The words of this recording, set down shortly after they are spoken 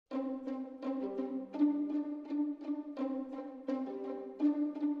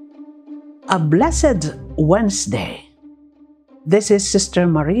A blessed Wednesday. This is Sister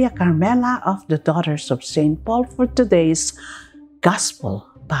Maria Carmela of the Daughters of St. Paul for today's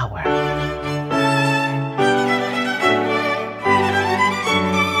Gospel Power.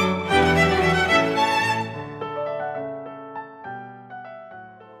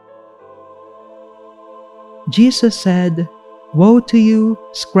 Jesus said, "Woe to you,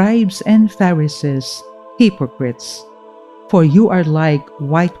 scribes and Pharisees, hypocrites! For you are like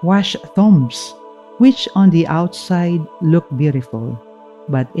whitewashed tombs, which on the outside look beautiful,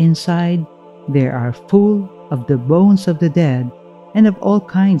 but inside they are full of the bones of the dead and of all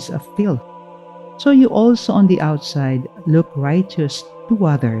kinds of filth. So you also on the outside look righteous to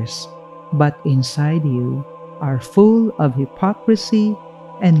others, but inside you are full of hypocrisy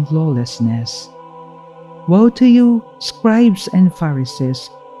and lawlessness. Woe to you, scribes and Pharisees,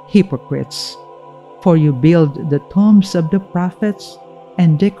 hypocrites! For you build the tombs of the prophets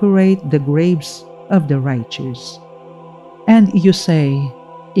and decorate the graves of the righteous. And you say,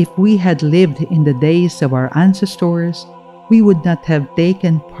 if we had lived in the days of our ancestors, we would not have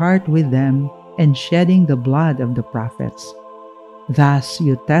taken part with them in shedding the blood of the prophets. Thus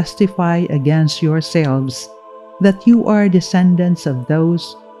you testify against yourselves that you are descendants of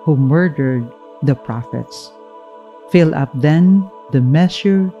those who murdered the prophets. Fill up then the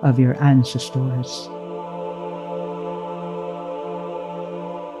measure of your ancestors."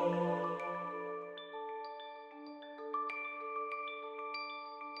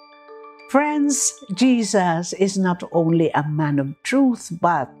 Friends, Jesus is not only a man of truth,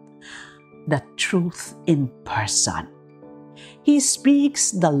 but the truth in person. He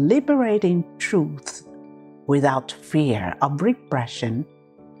speaks the liberating truth without fear of repression,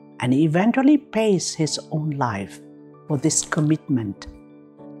 and eventually pays his own life for this commitment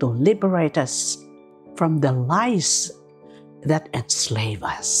to liberate us from the lies that enslave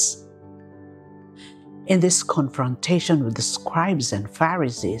us. In this confrontation with the scribes and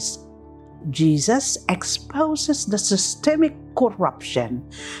Pharisees, Jesus exposes the systemic corruption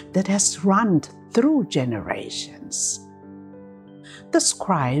that has run through generations. The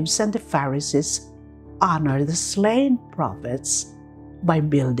scribes and the Pharisees honor the slain prophets by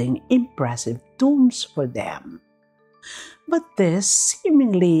building impressive tombs for them. But this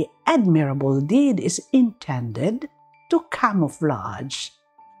seemingly admirable deed is intended to camouflage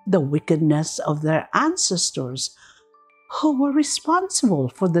the wickedness of their ancestors who were responsible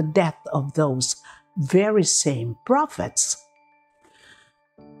for the death of those very same prophets.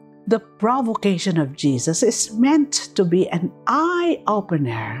 The provocation of Jesus is meant to be an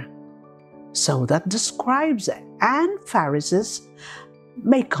eye-opener so that the scribes and Pharisees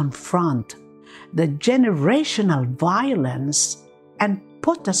may confront the generational violence and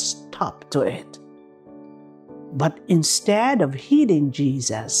put a stop to it. But instead of heeding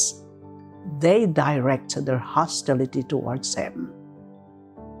Jesus, they direct their hostility towards him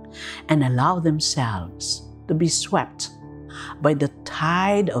and allow themselves to be swept by the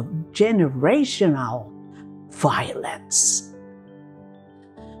tide of generational violence.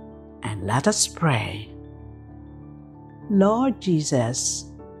 And let us pray. Lord Jesus,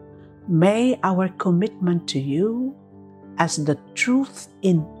 may our commitment to you as the truth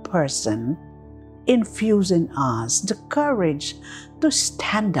in person infuse in us the courage to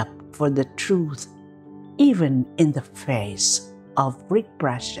stand up for the truth, even in the face of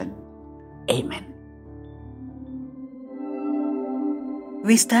repression. Amen.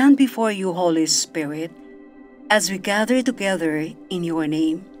 We stand before you, Holy Spirit, as we gather together in your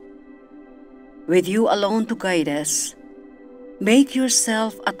name. With you alone to guide us, make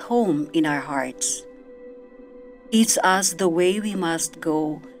yourself at home in our hearts. Teach us the way we must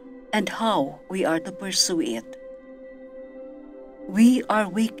go and how we are to pursue it. We are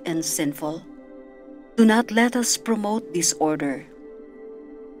weak and sinful. Do not let us promote disorder.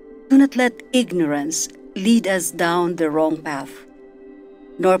 Do not let ignorance lead us down the wrong path,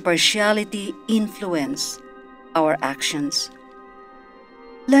 nor partiality influence our actions.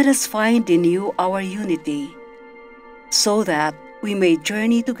 Let us find in you our unity, so that we may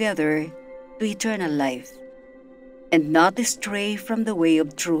journey together to eternal life, and not stray from the way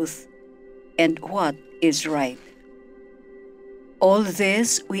of truth and what is right. All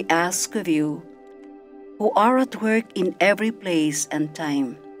this we ask of you, who are at work in every place and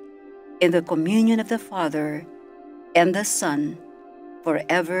time, in the communion of the Father and the Son,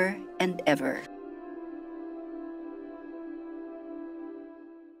 forever and ever.